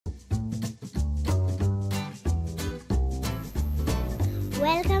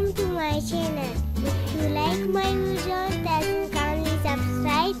Welcome to my channel. If you like my videos, then kindly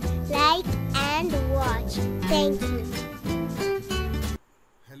subscribe, like and watch. Thank you.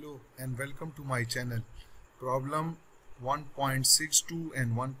 Hello and welcome to my channel. Problem 1.62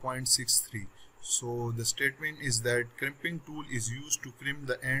 and 1.63. So the statement is that crimping tool is used to crimp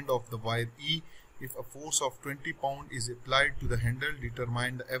the end of the wire E. If a force of 20 pound is applied to the handle,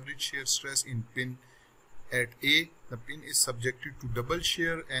 determine the average shear stress in pin at A. The pin is subjected to double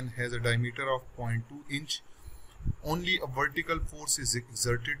shear and has a diameter of 0.2 inch. Only a vertical force is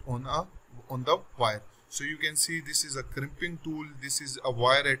exerted on the wire. So you can see this is a crimping tool. This is a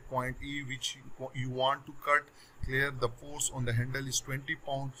wire at point E which you want to cut. Clear, the force on the handle is 20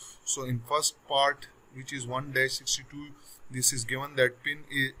 pound. So in first part, which is 1-62, this is given that pin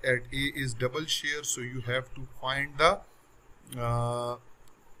at A is double shear. So you have to find the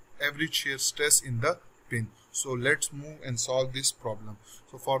average shear stress in the pin. So let's move and solve this problem.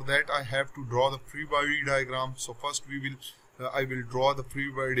 So for that I have to draw the free body diagram. So first I will draw the free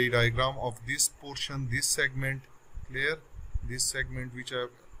body diagram of this portion, this segment. Clear, this segment which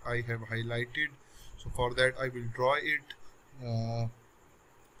I have highlighted. So for that I will draw it.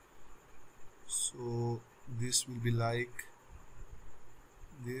 So this will be like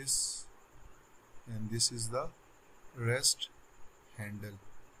this, and this is the rest handle.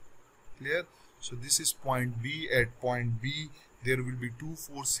 Clear. So this is point B. At point B there will be two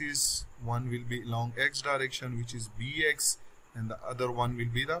forces. One will be along X direction, which is Bx, and the other one will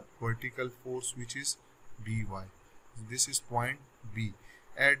be the vertical force, which is By. This is point B.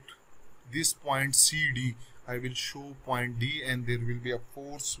 At this point CD I will show point D, and there will be a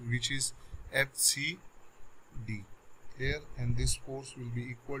force which is FCD. Here, and this force will be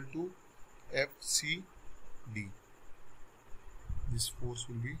equal to FCD. This force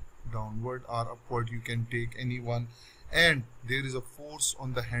will be downward or upward, you can take any one, and there is a force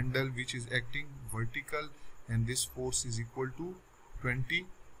on the handle which is acting vertical, and this force is equal to 20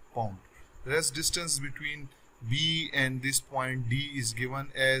 pound. Rest distance between B and this point D is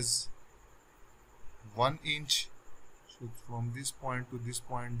given as 1 inch. So from this point to this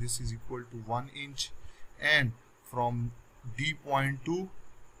point, this is equal to 1 inch, and from D point to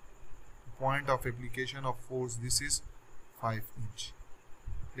point of application of force, this is 5 inch.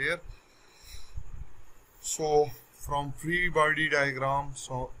 Clear? So from free body diagram,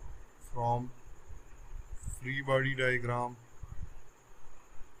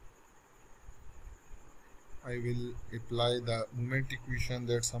 I will apply the moment equation,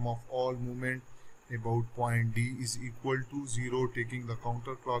 that sum of all moment about point D is equal to 0, taking the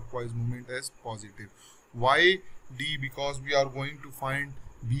counterclockwise moment as positive. Why D? Because we are going to find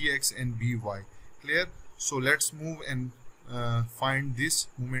Bx and By. Clear? So let's move and find this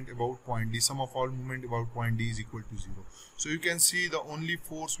moment about point D. Sum of all moment about point D is equal to 0. So you can see the only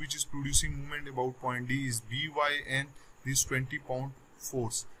force which is producing moment about point D is By and this 20 pound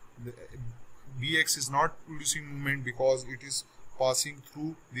force. The Bx is not producing moment because it is passing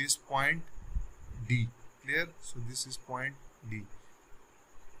through this point D. Clear? So this is point D.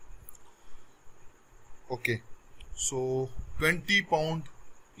 Okay. So 20 pound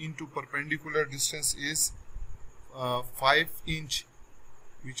into perpendicular distance is 5 inch,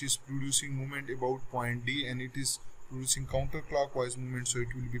 which is producing moment about point D, and it is producing counterclockwise moment, so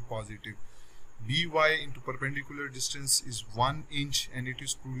it will be positive. By into perpendicular distance is 1 inch, and it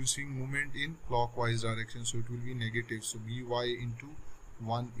is producing moment in clockwise direction, so it will be negative. So By into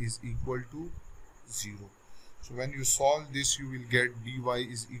 1 is equal to 0. So when you solve this, you will get By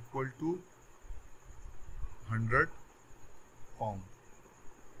is equal to 100 pound.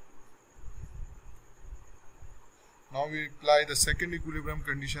 Now we apply the second equilibrium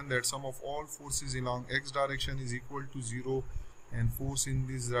condition, that sum of all forces along X direction is equal to 0 and force in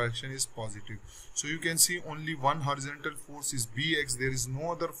this direction is positive. So you can see only one horizontal force is Bx, there is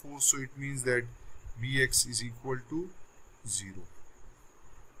no other force, so it means that Bx is equal to 0.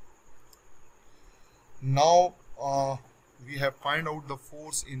 Now we have find out the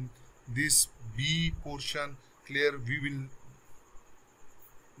force in this B portion. Clear? We will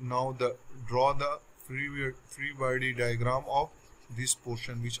now draw the free body diagram of this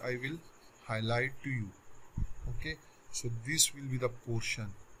portion, which I will highlight to you. Okay, so this will be the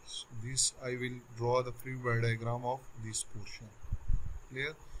portion. So this I will draw the free body diagram of this portion.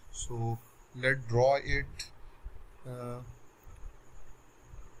 Clear? So let's draw it.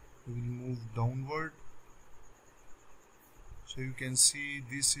 We will move downward. So you can see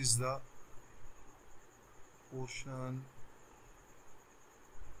this is the portion.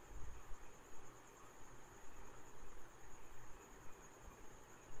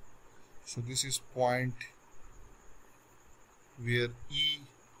 So this is point where E,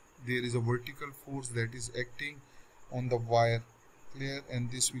 there is a vertical force that is acting on the wire, clear,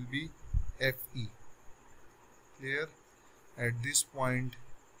 and this will be FE, clear. At this point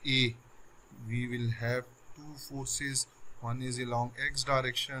A, we will have two forces, one is along X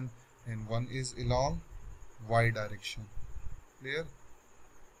direction and one is along Y direction, clear.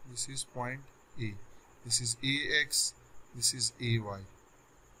 This is point A, this is AX, this is AY,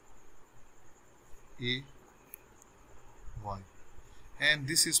 and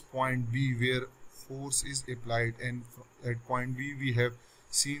this is point B where force is applied, and at point B we have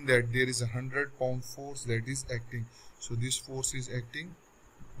seen that there is a 100-pound force that is acting. So this force is acting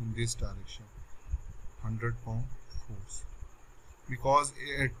in this direction, 100-pound force, because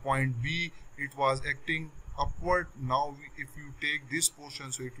at point B it was acting upward. Now if you take this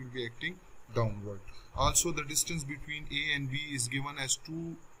portion, so it will be acting downward. Also the distance between A and B is given as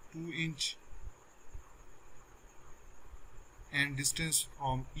 2 inch, and distance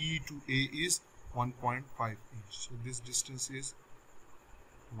from E to A is 1.5 inch. So this distance is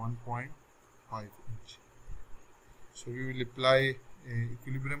 1.5 inch. So we will apply a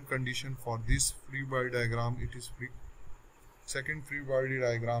equilibrium condition for this free body diagram. It is second free body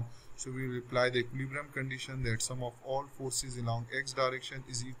diagram. So we will apply the equilibrium condition that sum of all forces along X direction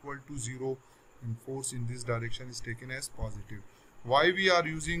is equal to 0 and force in this direction is taken as positive. Why we are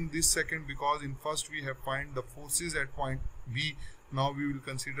using this second? Because in first we have find the forces at point B. Now we will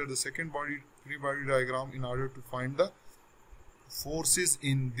consider the second free body diagram in order to find the forces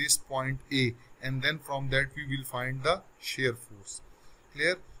in this point A, and then from that we will find the shear force,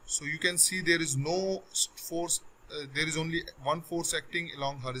 clear. So you can see there is no force, there is only one force acting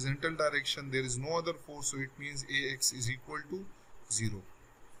along horizontal direction, there is no other force, so it means AX is equal to 0.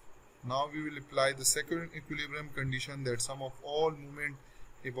 Now we will apply the second equilibrium condition that sum of all movement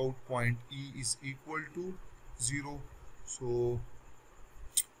about point E is equal to 0. So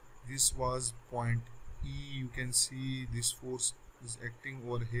this was point E, you can see this force is acting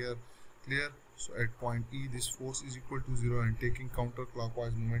over here, clear. So at point E this force is equal to 0 and taking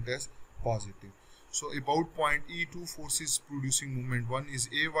counterclockwise movement as positive. So about point E, two forces producing movement, one is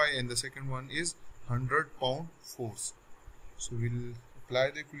AY and the second one is 100-pound force. So we will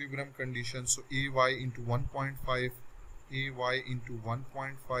apply the equilibrium condition. So AY into 1.5, AY into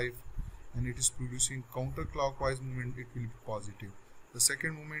 1.5, and it is producing counterclockwise movement, it will be positive. The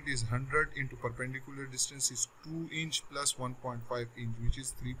second movement is 100 into perpendicular distance is 2 inch plus 1.5 inch, which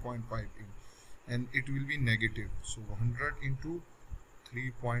is 3.5 inch, and it will be negative. So 100 into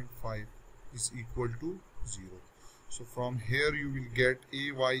 3.5 is equal to 0. So from here you will get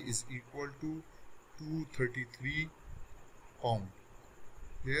AY is equal to 233 pound.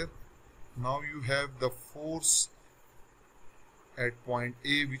 Here now you have the force at point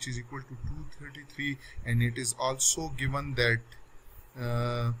A which is equal to 233, and it is also given that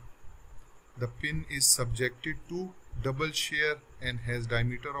the pin is subjected to double shear and has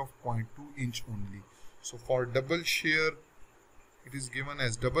diameter of 0.2 inch only. So for double shear it is given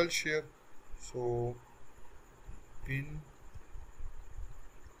as double shear. So pin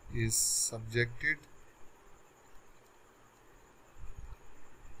is subjected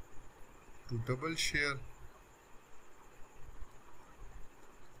to double shear.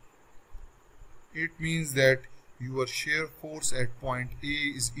 It means that your shear force at point A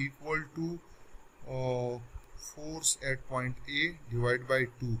is equal to force at point A divided by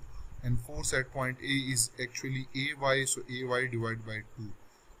 2, and force at point A is actually AY, so AY divided by 2.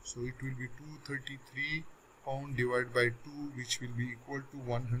 So it will be 233 pound divided by 2, which will be equal to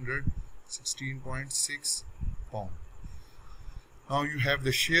 116.6 pound. Now you have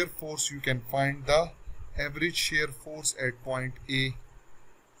the shear force, you can find the average shear force at point A.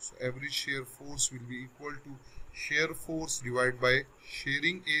 So average shear force will be equal to shear force divided by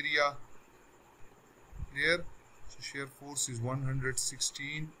shearing area. Here, so shear force is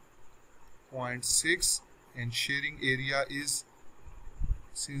 116.6 and shearing area is,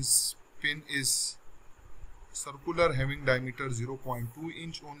 since pin is circular having diameter 0.2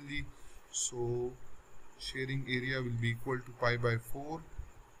 inch only, so shearing area will be equal to pi by 4,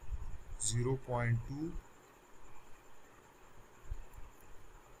 0.2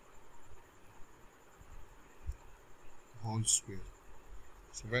 whole square.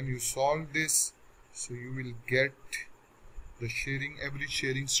 So when you solve this, so you will get the average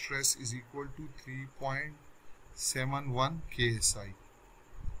shearing stress is equal to 3.71 KSI.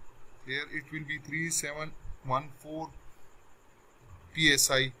 Here it will be 3714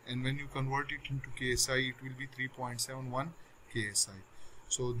 PSI, and when you convert it into KSI it will be 3.71 KSI.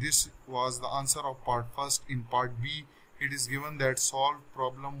 So this was the answer of part first. In part B, it is given that solve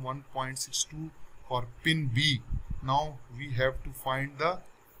problem 1.62 for pin B Now we have to find the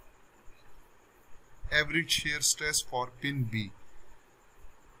average shear stress for pin B.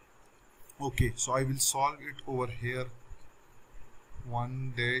 Okay, so I will solve it over here.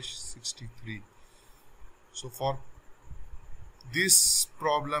 1-63. So for this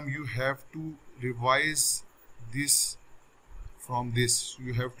problem you have to revise this from this.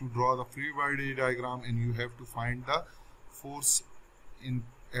 You have to draw the free body diagram and you have to find the force in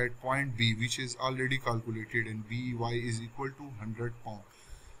at point B, which is already calculated, and By is equal to 100 pound.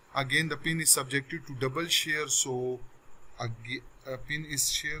 Again the pin is subjected to double shear, so a pin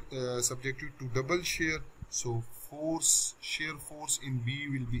is subjected to double shear, so shear force in B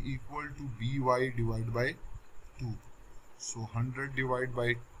will be equal to By divided by 2. So 100 divided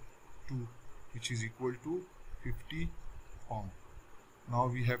by 2, which is equal to 50 pound. Now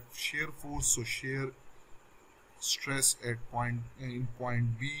we have shear force, so shear stress at point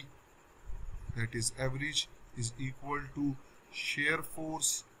B, that is average, is equal to shear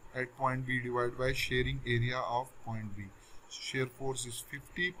force at point B divided by shearing area of point B. So shear force is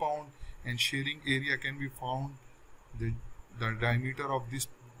 50 pound and shearing area can be found, the diameter of this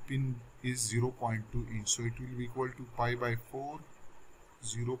pin is 0.2 inch, so it will be equal to pi by 4,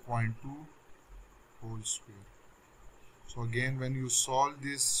 0.2 whole square. So again when you solve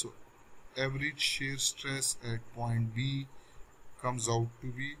this, so average shear stress at point B comes out to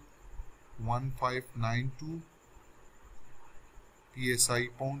be 1592 psi,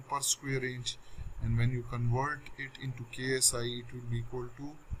 pound per square inch, and when you convert it into KSI it will be equal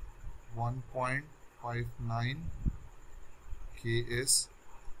to 1.59 KSI.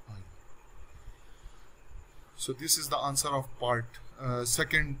 So this is the answer of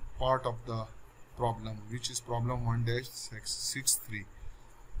second part of the problem, which is problem 1-63.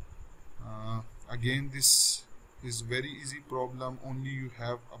 Again this is very easy problem, only you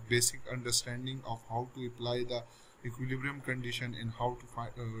have a basic understanding of how to apply the equilibrium condition and how to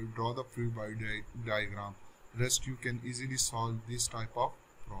draw the free body diagram. Rest you can easily solve this type of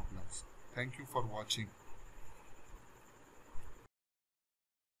problems. Thank you for watching.